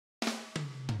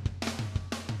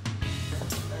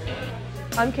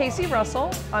I'm Casey Russell.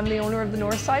 I'm the owner of the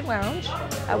Northside Lounge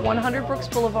at 100 Brooks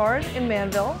Boulevard in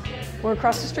Manville. We're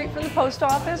across the street from the post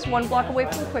office, 1 block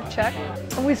away from Quick Check,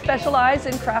 and we specialize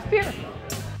in craft beer.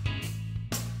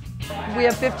 We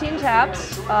have 15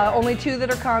 taps, only 2 that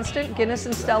are constant, Guinness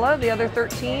and Stella. The other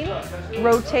 13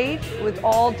 rotate with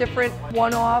all different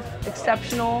one-off,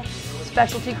 exceptional,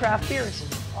 specialty craft beers.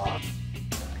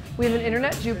 We have an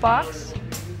internet jukebox,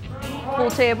 pool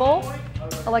table,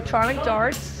 electronic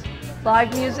darts,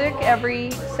 live music every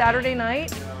Saturday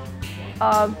night.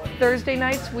 Thursday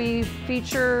nights we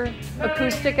feature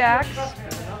acoustic acts,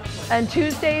 and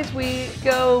Tuesdays we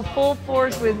go full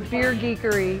force with beer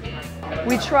geekery.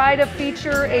 We try to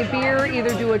feature a beer,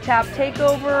 either do a tap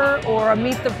takeover or a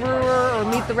meet the brewer or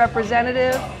meet the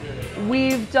representative.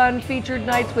 We've done featured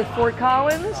nights with Fort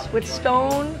Collins, with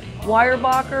Stone,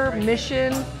 Weyerbacher,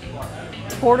 Mission,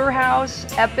 Porterhouse,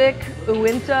 Epic,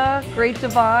 Uinta, Great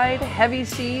Divide, Heavy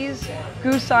Seas,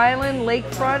 Goose Island,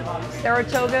 Lakefront,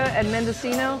 Saratoga, and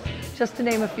Mendocino, just to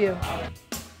name a few.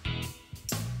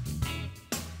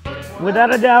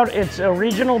 Without a doubt, it's a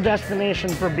regional destination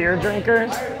for beer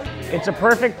drinkers. It's a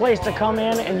perfect place to come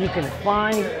in, and you can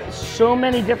find so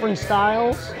many different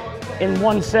styles in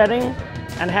one setting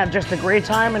and have just a great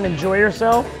time and enjoy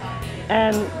yourself.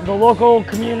 And the local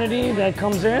community that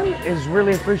comes in is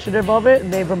really appreciative of it,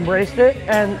 and they've embraced it.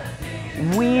 And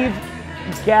we've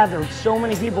gathered so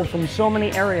many people from so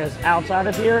many areas outside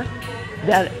of here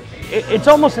that it's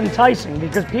almost enticing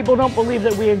because people don't believe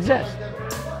that we exist.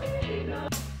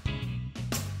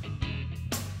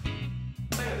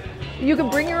 You can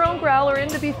bring your own growler in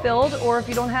to be filled, or if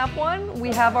you don't have one,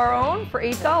 we have our own for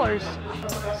 $8.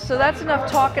 So that's enough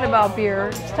talking about beer.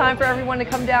 It's time for everyone to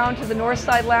come down to the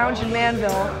Northside Lounge in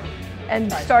Manville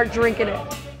and start drinking it.